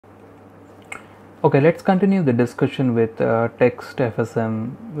Okay, let's continue the discussion with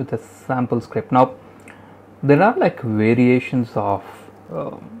TextFSM with a sample script. Now, there are like variations of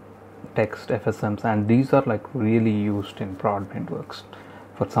TextFSMs, and these are like really used in prod networks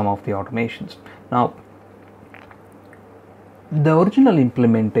for some of the automations. Now, the original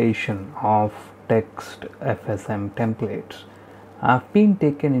implementation of TextFSM templates have been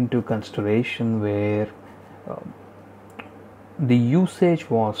taken into consideration where the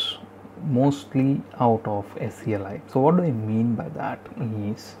usage was mostly out of CLI. So what do I mean by that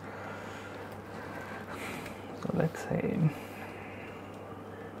is, so let's say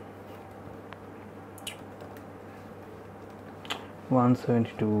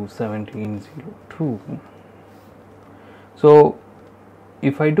 (172.17.02). So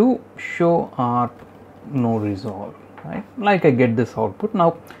if I do show art no resolve, right, like I get this output.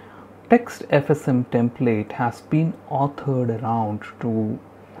 Now TextFSM template has been authored around to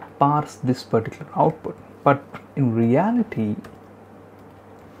parse this particular output, but in reality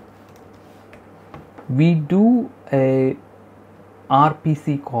we do a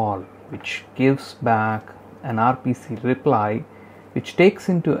RPC call which gives back an RPC reply which takes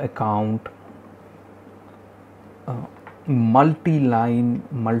into account multi-line,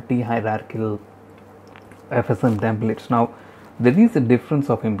 multi-hierarchical FSM templates. Now there is a difference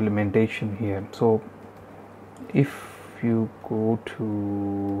of implementation here. So if you go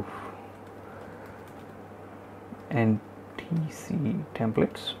to NTC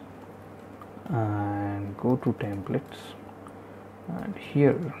templates and go to templates, and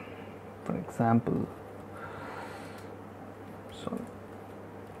here for example, so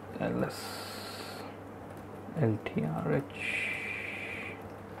ls ltrh,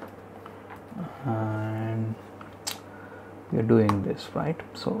 and we are doing this, right?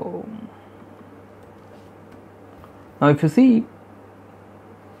 So now if you see,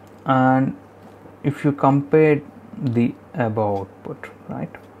 and if you compare the above output,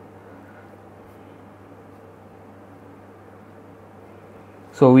 right,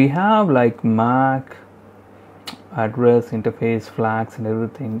 so we have like MAC address, interface, flags and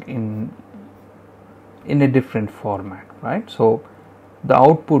everything in a different format, right? So the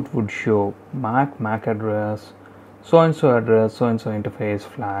output would show MAC address, so and so address, so and so interface,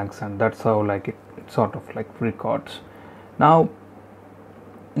 flags, and that's how like it sort of like records. Now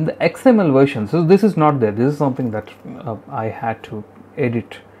in the XML version, so this is not there, this is something that I had to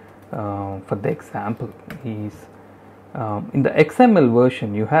edit for the example, is in the XML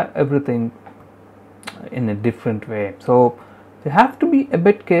version you have everything in a different way. So you have to be a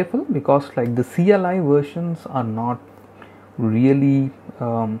bit careful because like the CLI versions are not really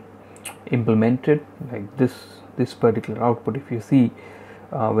implemented like this particular output. If you see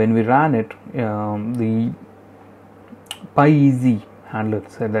when we ran it, the PyEasy handler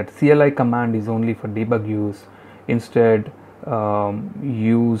said that CLI command is only for debug use, instead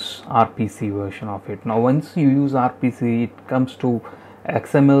use RPC version of it. Now once you use RPC it comes to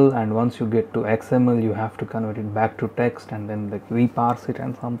XML, and once you get to XML you have to convert it back to text and then like reparse it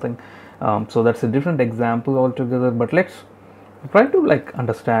and something. So that's a different example altogether, but let's try to like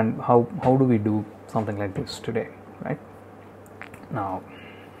understand how do we do something like this today, right? Now,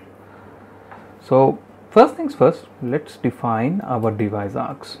 so first things first, let's define our device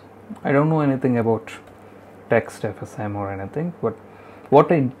args. I don't know anything about TextFSM or anything, but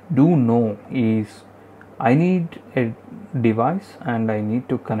what I do know is I need a device and I need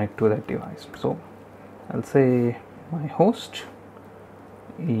to connect to that device. So I'll say my host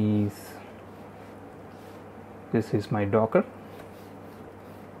is, this is my Docker,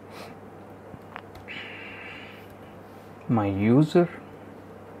 my user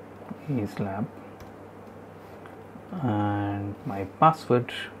is lab, and my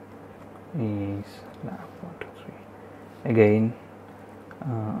password is lab123. Again,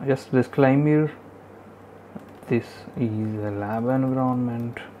 just disclaimer, this is a lab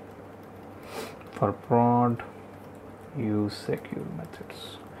environment. For prod, use secure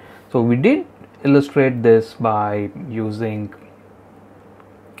methods. So we did illustrate this by using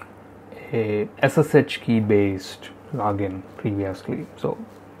a SSH key based login previously. So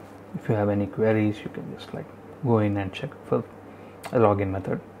if you have any queries, you can just like go in and check for a login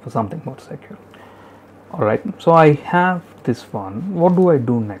method for something more secure. Alright, so I have this one. What do I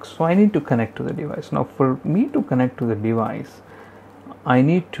do next? So I need to connect to the device. Now for me to connect to the device, I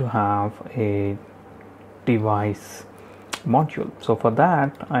need to have a device module. So for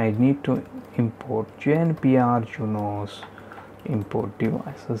that I need to import jnpr junos import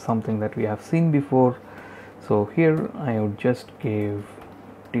device. This is something that we have seen before. So here I would just give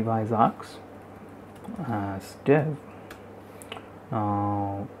device args as dev.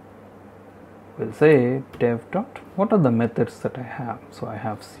 we'll say dev dot, what are the methods that I have? So I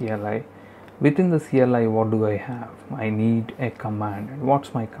have CLI. Within the CLI, what do I have? I need a command. And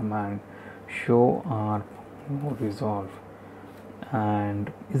what's my command? Show arp resolve.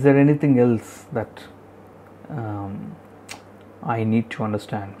 And is there anything else that I need to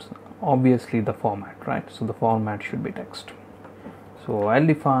understand? Obviously the format, right? So the format should be text. So I'll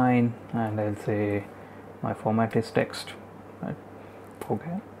define and I'll say my format is text, right?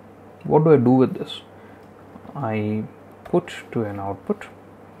 Okay, what do I do with this? I put to an output,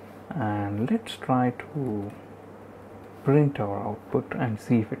 and let's try to print our output and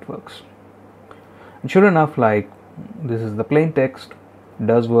see if it works. And sure enough, like, this is the plain text,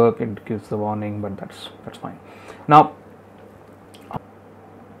 does work, it gives the warning, but that's fine. Now,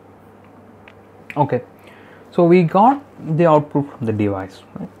 okay, so we got the output from the device,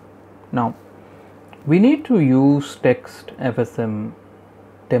 right? Now we need to use TextFSM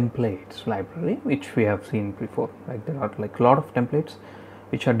templates library, which we have seen before. Like, there are like a lot of templates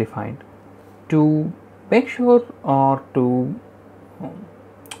which are defined to make sure or to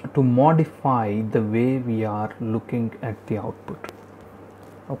modify the way we are looking at the output.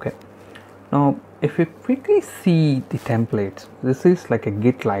 Okay, now if you quickly see the templates, this is like a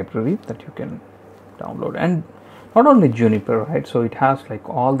Git library that you can download, and not only Juniper, right? So it has like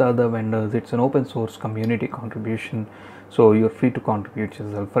all the other vendors. It's an open source community contribution, so you're free to contribute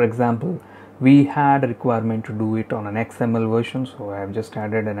yourself. For example, we had a requirement to do it on an XML version, so I have just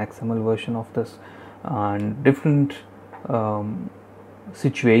added an XML version of this, and different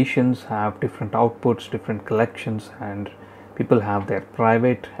situations have different outputs, different collections, and people have their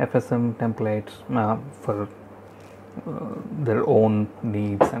private FSM templates for their own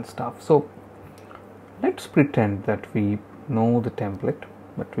needs and stuff. So let's pretend that we know the template,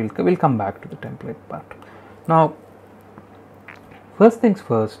 but we'll come back to the template part. Now, first things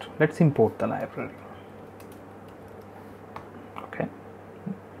first, let's import the library. Okay,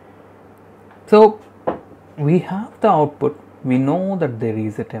 so we have the output, we know that there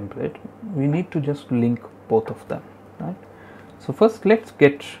is a template, we need to just link both of them, right? So first let's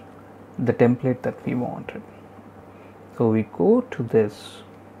get the template that we wanted. So we go to this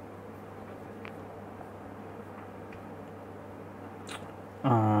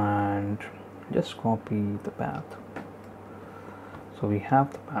and just copy the path. So we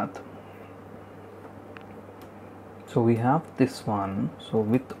have the path, so we have this one. So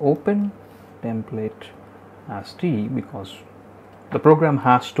with open template as T, because the program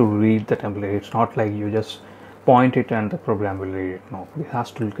has to read the template. It's not like you just point it and the program will read it. No, it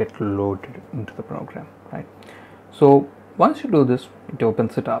has to get loaded into the program, right? So once you do this, it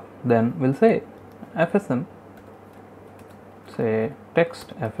opens it up. Then we'll say FSM, say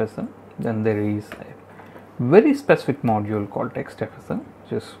TextFSM. Then there is a very specific module called TextFSM,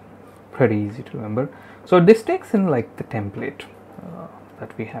 which is pretty easy to remember. So this takes in like the template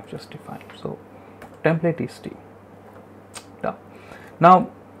that we have just defined. So template is T. Done. Now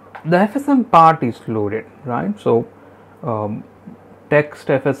the FSM part is loaded, right? So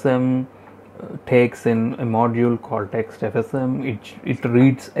TextFSM takes in a module called TextFSM. It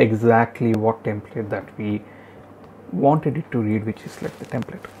reads exactly what template that we wanted it to read, which is like the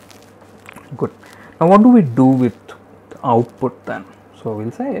template. Good. Now what do we do with the output then? So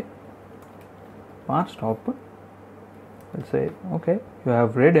we'll say parsed output. We'll say, okay, you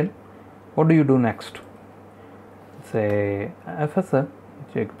have read in. What do you do next? Say FSM,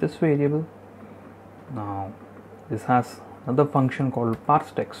 check this variable. Now this has another function called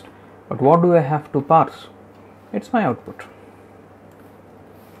parse text, but what do I have to parse? It's my output.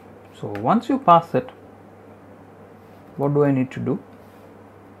 So once you parse it, what do I need to do?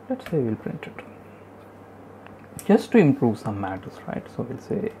 Let's say we'll print it, just to improve some matters, right? So we'll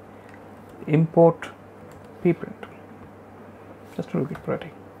say import pprint, just to look it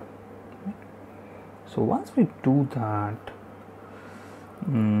pretty. So once we do that,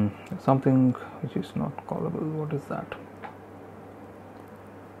 something which is not callable, what is that?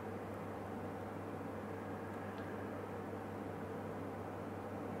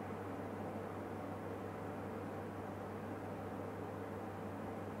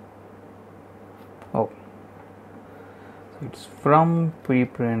 Oh, so it's from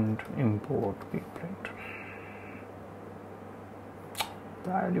preprint import preprint.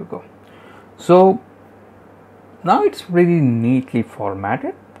 There you go. So now it's really neatly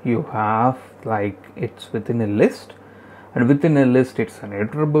formatted. You have like it's within a list, and within a list it's an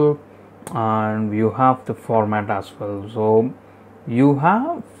iterable, and you have the format as well. So you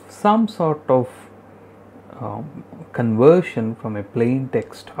have some sort of conversion from a plain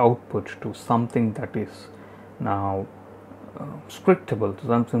text output to something that is now scriptable,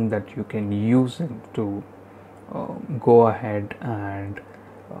 something that you can use to go ahead and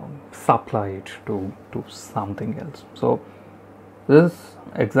supply it to something else. So this is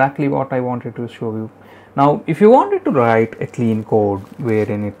exactly what I wanted to show you. Now if you wanted to write a clean code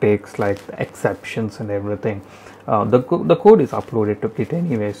wherein it takes like the exceptions and everything, the code is uploaded to Git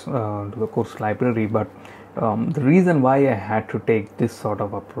anyways, to the course library, but the reason why I had to take this sort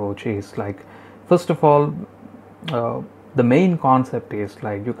of approach is like, first of all, the main concept is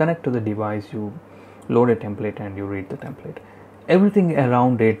like you connect to the device, you load a template and you read the template. Everything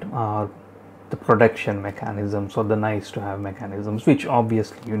around it are the production mechanisms or the nice to have mechanisms, which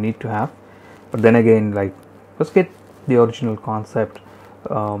obviously you need to have. But then again, like, let's get the original concept,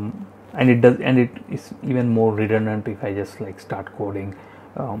 and it is even more redundant if I just like start coding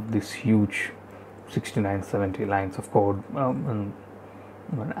this huge 69-70 lines of code, and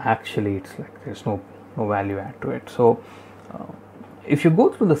actually it's like there's no value add to it. So if you go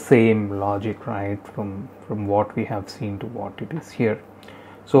through the same logic, right, from what we have seen to what it is here,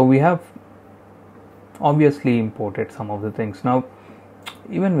 so we have obviously imported some of the things. Now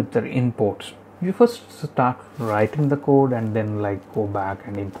even with the imports, you first start writing the code and then like go back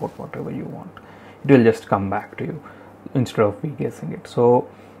and import whatever you want. It will just come back to you instead of me guessing it. So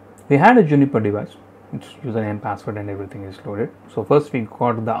we had a Juniper device, its username, password and everything is loaded. So first we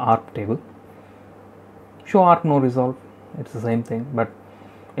got the ARP table, show ARP no resolve, it's the same thing, but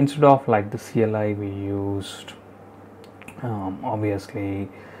instead of like the CLI we used obviously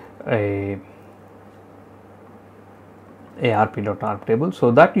a arp.arp table, so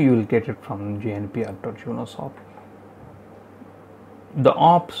that you will get it from gnpr.junosop. The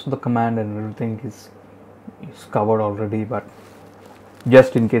ops, the command and everything is covered already, but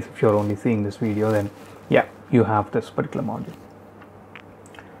just in case if you're only seeing this video, then yeah, you have this particular module.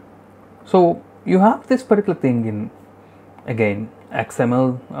 So you have this particular thing in, again,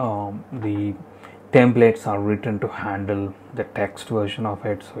 XML. The templates are written to handle the text version of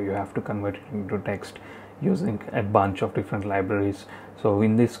it, so you have to convert it into text using a bunch of different libraries. So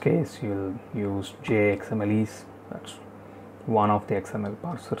in this case you'll use JXMLEs, that's one of the XML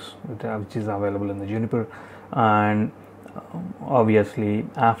parsers which is available in the Juniper, and obviously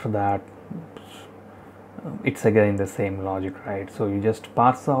after that it's again the same logic, right? So you just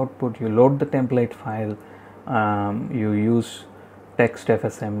parse the output, you load the template file, you use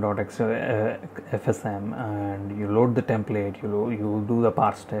TextFSM.fsm and you load the template, you do the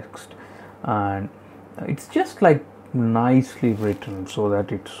parse text, and it's just like nicely written so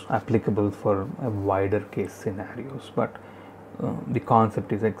that it's applicable for a wider case scenarios, but the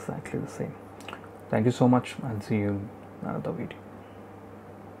concept is exactly the same. Thank you so much and see you in another video.